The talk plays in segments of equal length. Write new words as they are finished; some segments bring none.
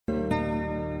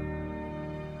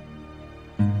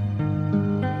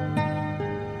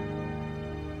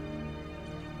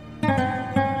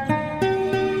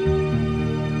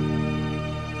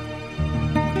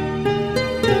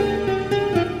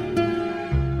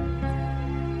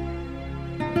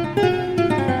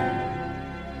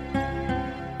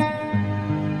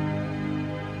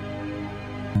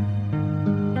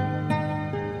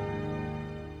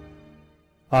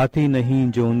आती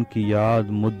नहीं जो उनकी याद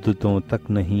मुद्दतों तक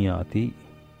नहीं आती,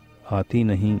 आती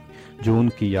नहीं जो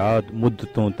उनकी याद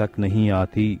मुद्दतों तक नहीं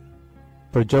आती,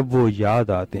 पर जब वो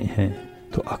याद आते हैं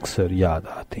तो अक्सर याद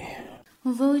आते हैं।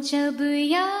 वो जब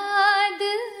याद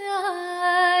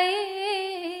आए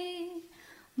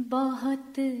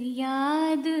बहुत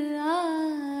याद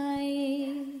आए,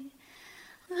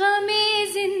 गमे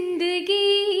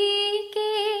जिंदगी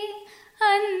के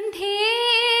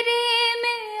अंधेरे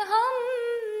में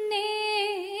हमने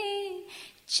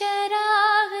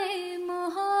चराग़े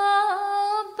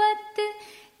मोहब्बत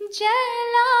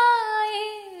जलाए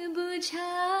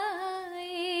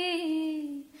बुझाए।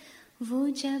 वो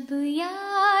जब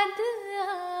याद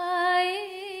आए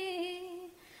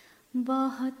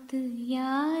बहुत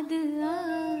याद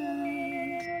आए।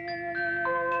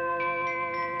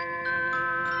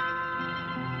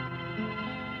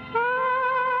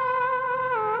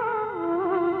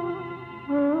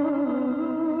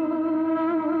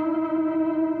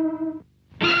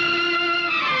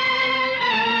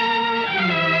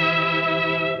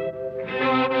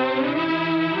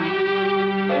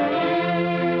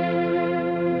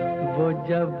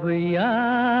 जब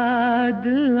याद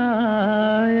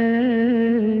आए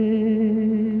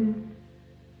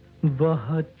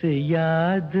बहुत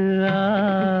याद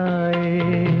आए,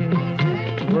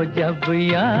 वो जब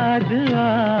याद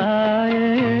आए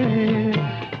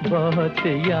बहुत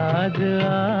याद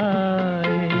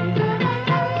आए,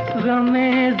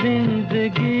 गमे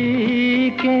जिंदगी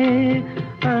के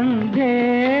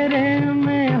अंधेरे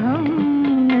में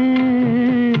हमने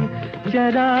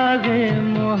चराग़े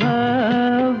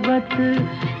मोहब्बत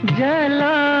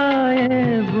जलाए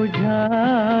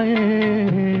बुझाए।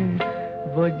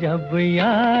 वो जब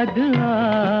याद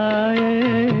आए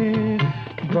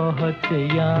बहुत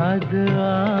याद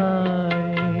आए।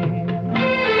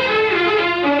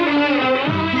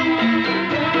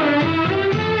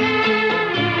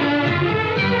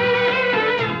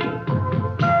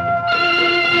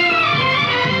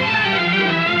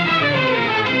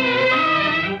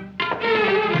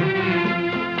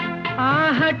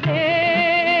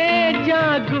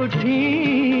 जाग उठी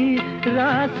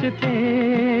रास्ते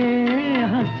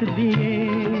हंस दिए,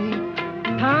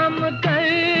 थाम कर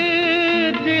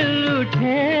दिल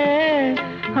उठे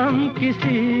हम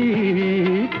किसी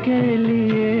के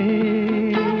लिए।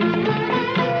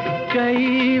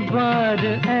 कई बार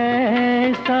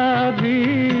ऐसा भी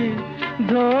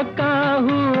धोखा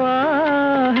हुआ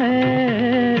है,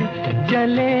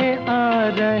 चले आ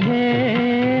रहे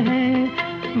हैं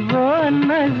वो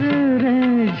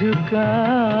नजरें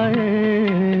झुकाए।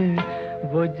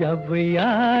 वो जब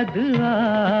याद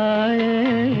आए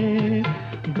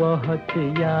बहुत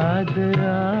याद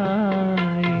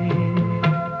आए।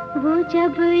 वो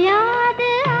जब याद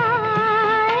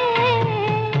आए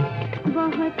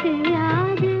बहुत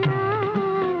याद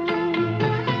आए,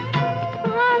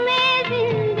 हमें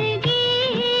जिंदगी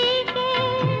के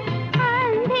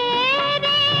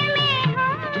अंधेरे में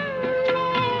हमने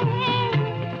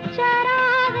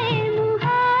चराग़े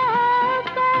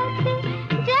मोहब्बत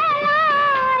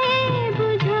जलाए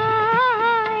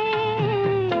बुझाए।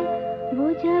 वो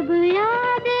जब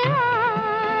याद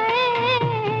आए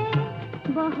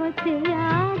बहुत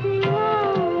याद आए।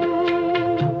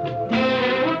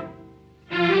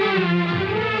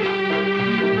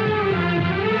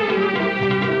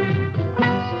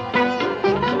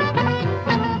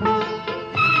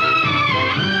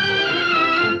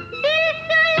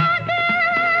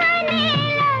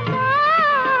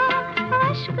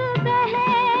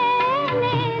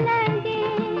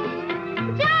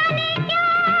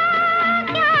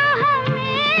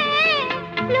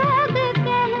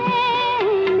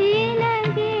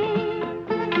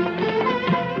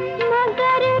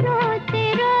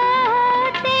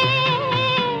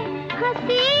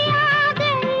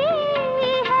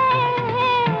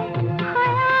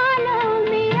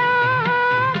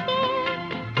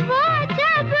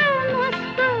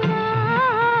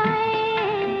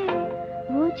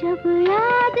 जब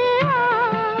याद आए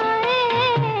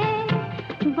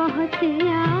बहुत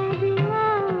याद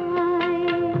आए।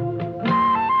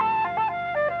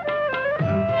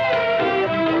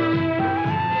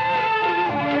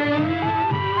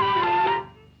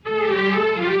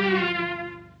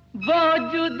 वो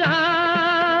जुदा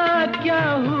क्या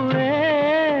हुए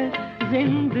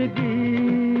जिंदगी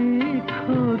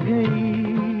खो गई,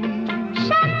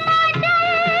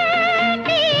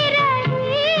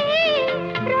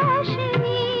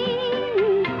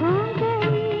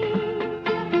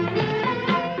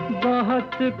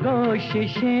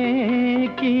 कोशिशें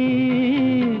की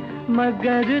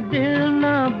मगर दिल न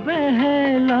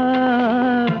बहला,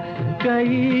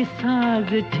 कई साज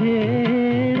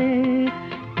छेड़े,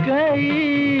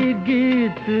 कई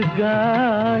गीत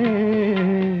गाए।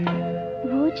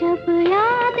 वो जब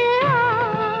याद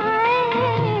आए,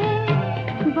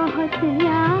 बहुत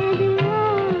याद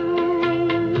आए।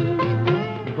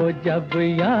 वो जब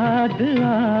याद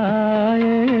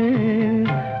आए,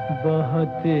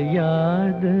 बहुत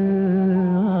याद आए।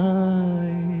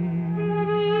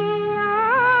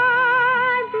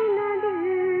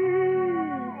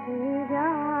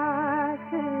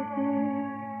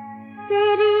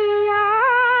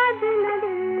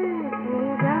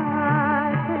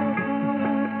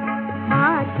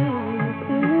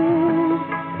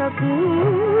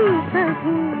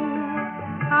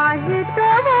 आज तो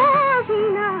वो भी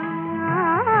ना आ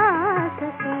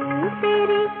सकी,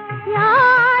 तेरी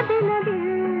याद न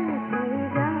दिल से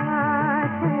जा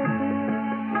सकी,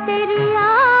 तेरी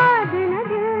याद न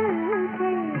दिल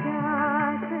से जा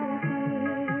सकी।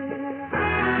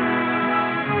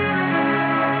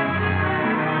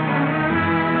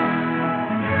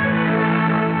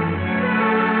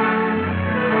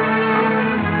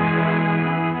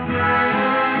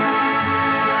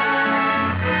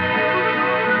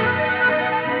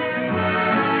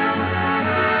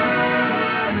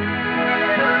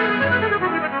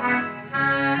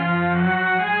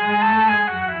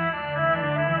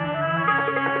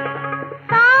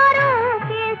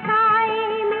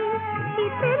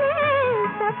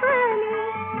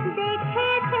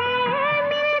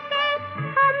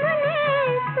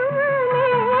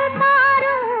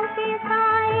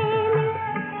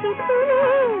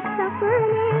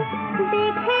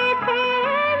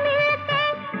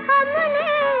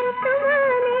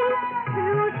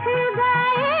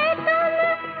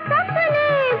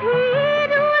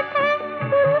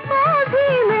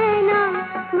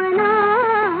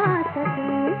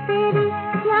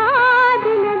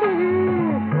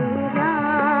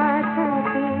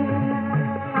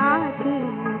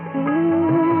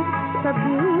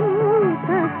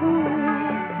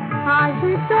 आज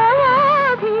तो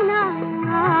भी ना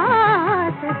आ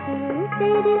सकी,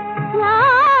 तेरी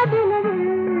याद न दिल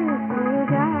से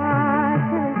जा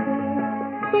सकी,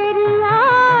 तेरी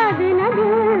याद न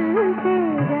दिल से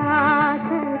जा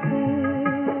सकी।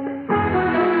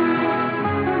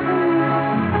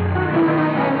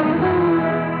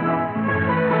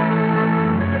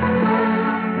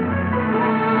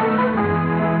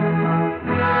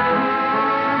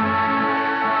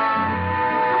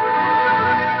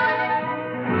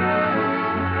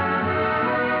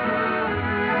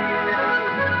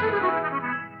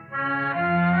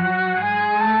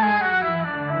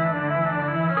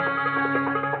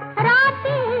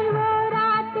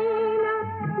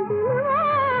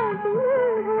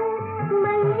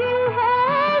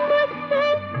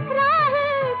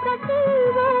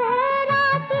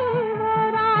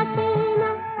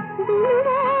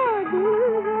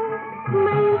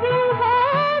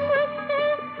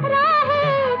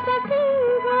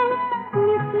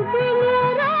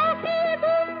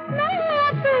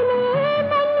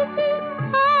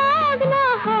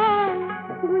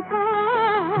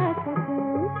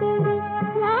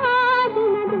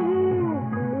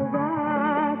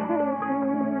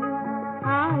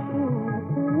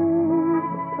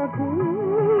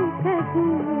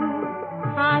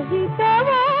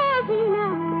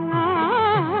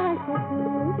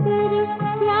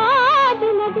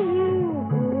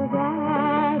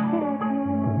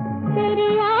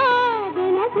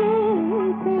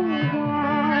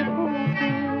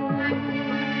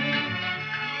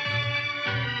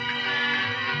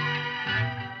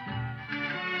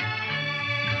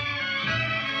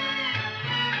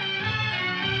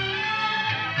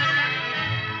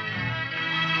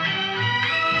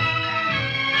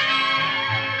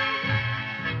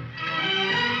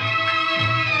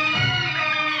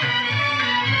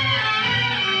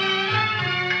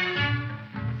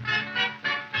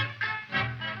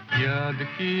 याद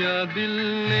किया दिल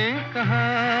ने कहा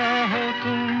हो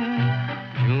तुम,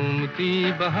 झूमती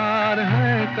बहार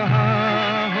है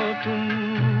कहाँ हो तुम।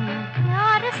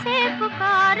 प्यार से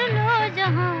पुकार लो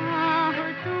जहाँ हो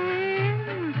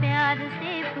तुम, प्यार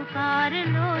से पुकार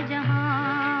लो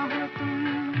जहाँ हो तुम।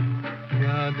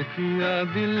 याद किया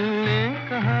दिल ने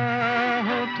कहा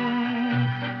हो तुम,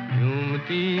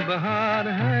 झूमती बहार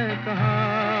है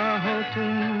कहाँ हो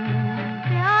तुम।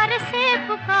 प्यार से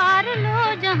पुकार लो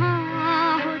जहाँ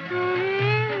हो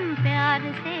तुम, प्यार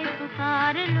से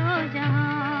पुकार लो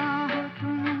जहाँ हो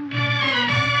तुम।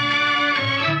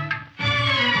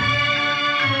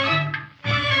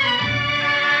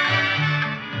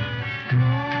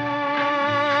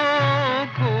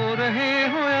 खो रहे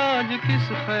हो आज किस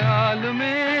ख्याल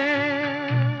में,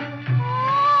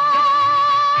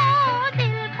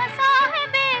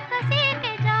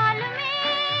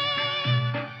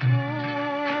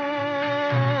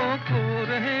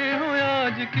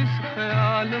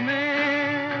 में।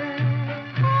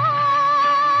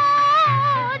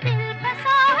 दिल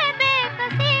फंसा है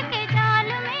बेकसी के जाल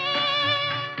में,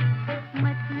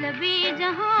 मतलबी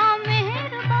जहां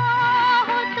मेहरबान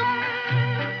हो तुम।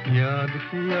 याद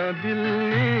किया दिल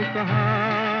ने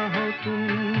कहाँ हो तुम,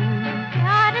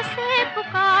 प्यार से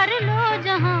पुकार लो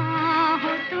जहां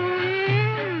हो तुम,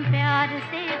 प्यार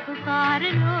से पुकार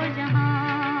लो जहां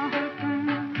हो तुम।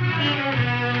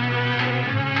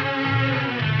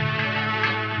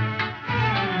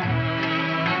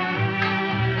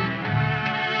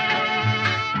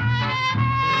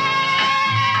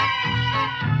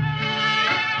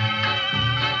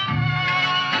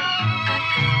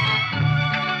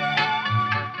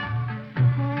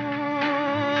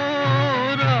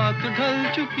 ढल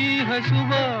चुकी है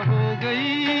सुबह हो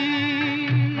गई,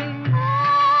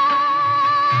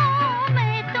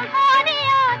 मैं तुम्हारी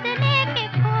याद लेके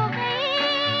खो गई।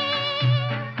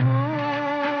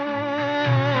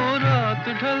 रात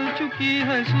ढल चुकी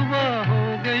है सुबह हो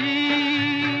गई,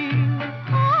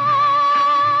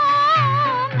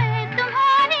 मैं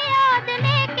तुम्हारी याद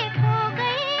लेके खो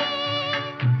गई।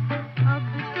 अब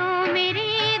तो मेरी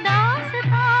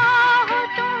दास्तां हो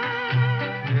तुम,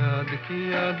 याद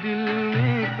किया दिल ने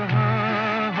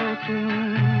कहाँ हो तुम।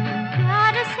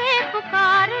 प्यार से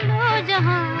पुकार लो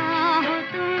जहां हो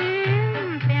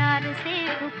तुम, प्यार से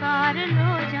पुकार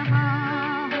लो जहां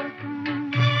हो तुम।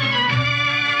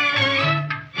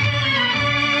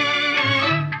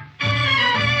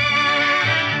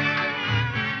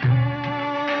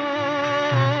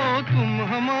 तुम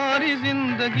हमारी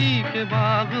जिंदगी के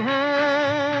बाग हो,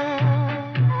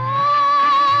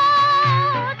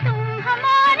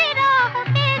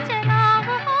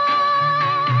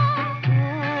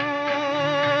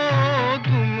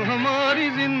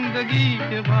 जिंदगी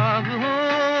के बाग हो।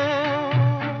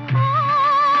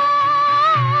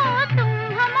 तुम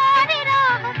हमारी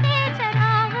राह के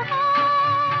चराग हो,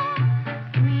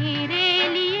 मेरे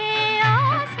लिए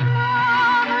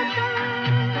आसमां हो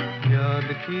तुम। याद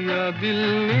किया दिल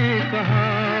ने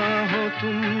कहाँ हो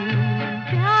तुम,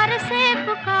 प्यार से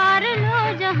पुकार लो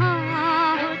जहां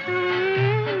हो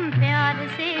तुम, प्यार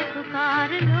से पुकार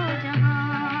लो जहां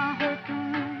हो तुम।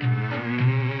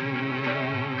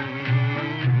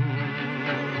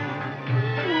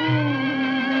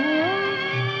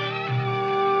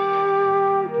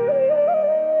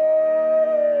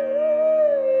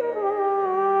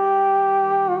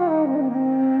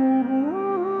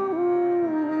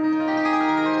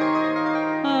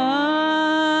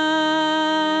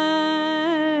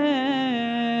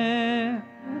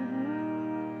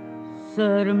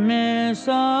 सर में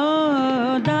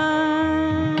सौदा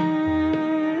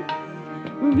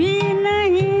भी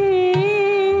नहीं,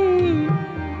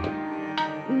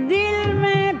 दिल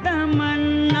में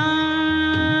तमन्ना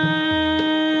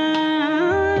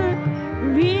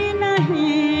भी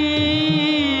नहीं।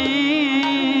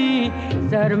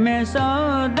 सर में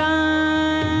सौदा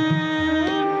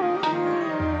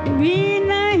भी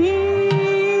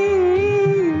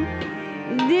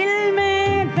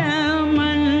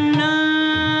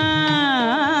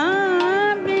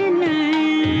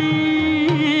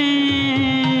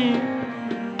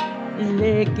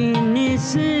लेकिन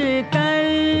इस कल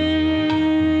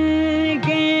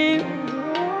के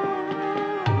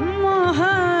मोहब्बत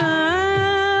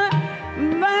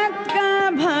का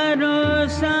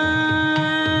भरोसा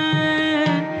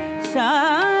सा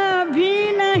भी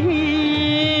नहीं,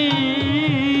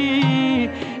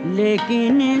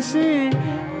 लेकिन इस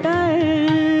कल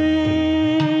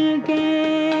के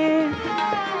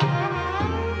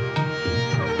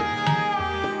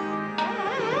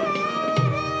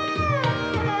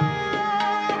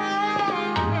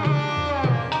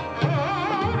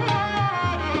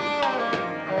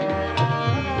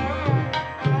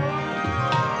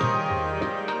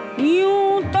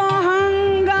यूं तो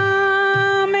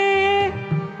हंगामे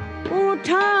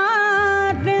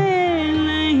उठाते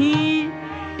नहीं,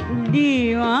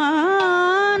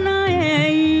 दीवाना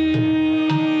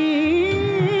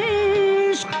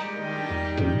इश्क।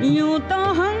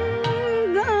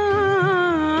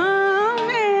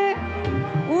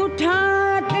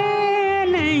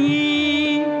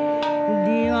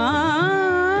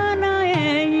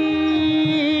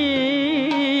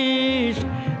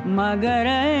 मगर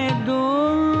ऐ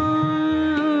दोस्त,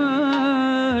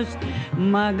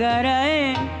 मगर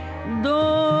ऐ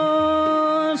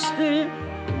दोस्त,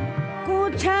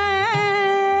 कुछ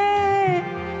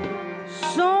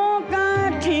सो का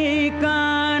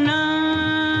ठिकाना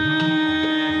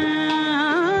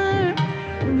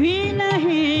भी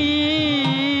नहीं,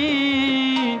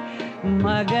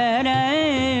 मगर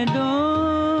ऐ दोस्त।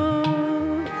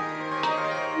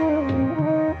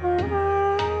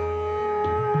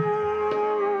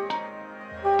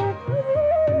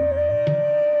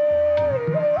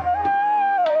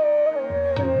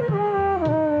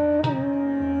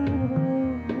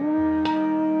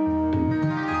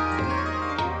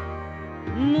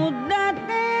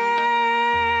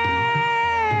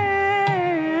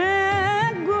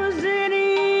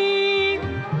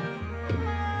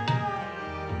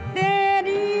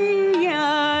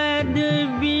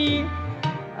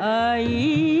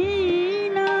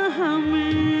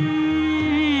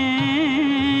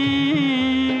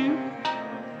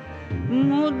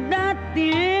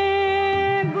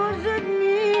 रातें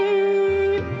गुजरी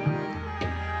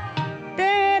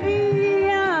तेरी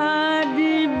याद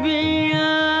भी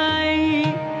आई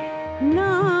ना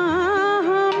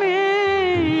हमें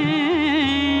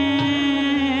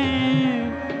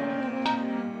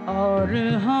और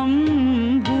हम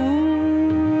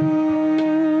भूल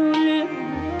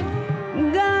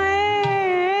गए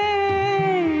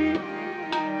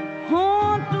हो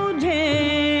तुझे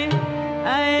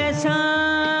ऐसा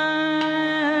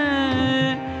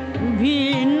भी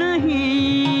नहीं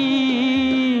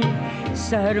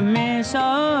सर में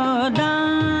सौदा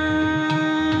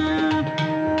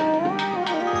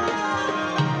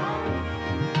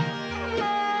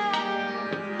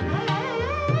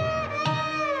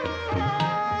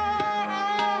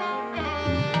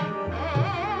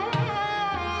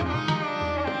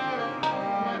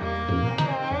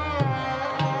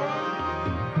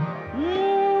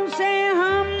मुँह से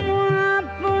हम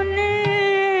अपने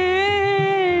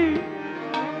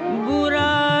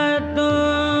बुरा तो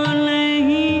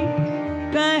नहीं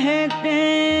कहते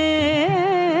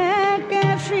कि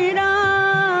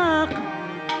फिराक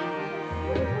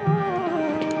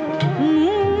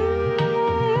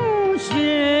मुँह से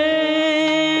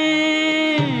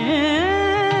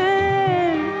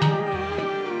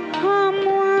हम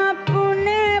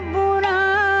अपने बुरा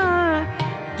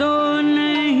तो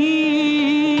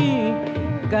नहीं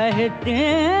कहते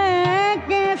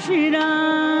कि फिराक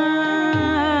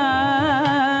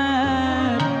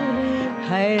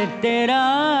है तेरा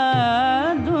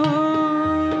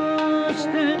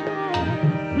दोस्त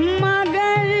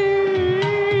मगर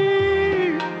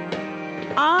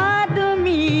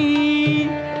आदमी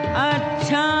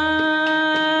अच्छा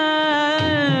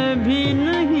भी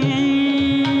नहीं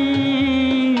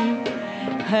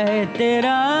है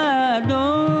तेरा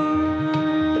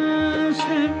दोस्त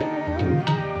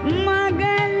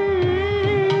मगर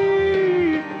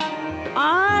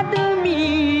आदमी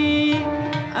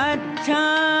अच्छा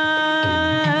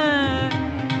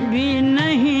भी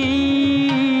नहीं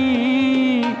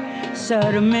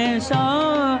सर में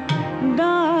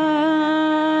सौदा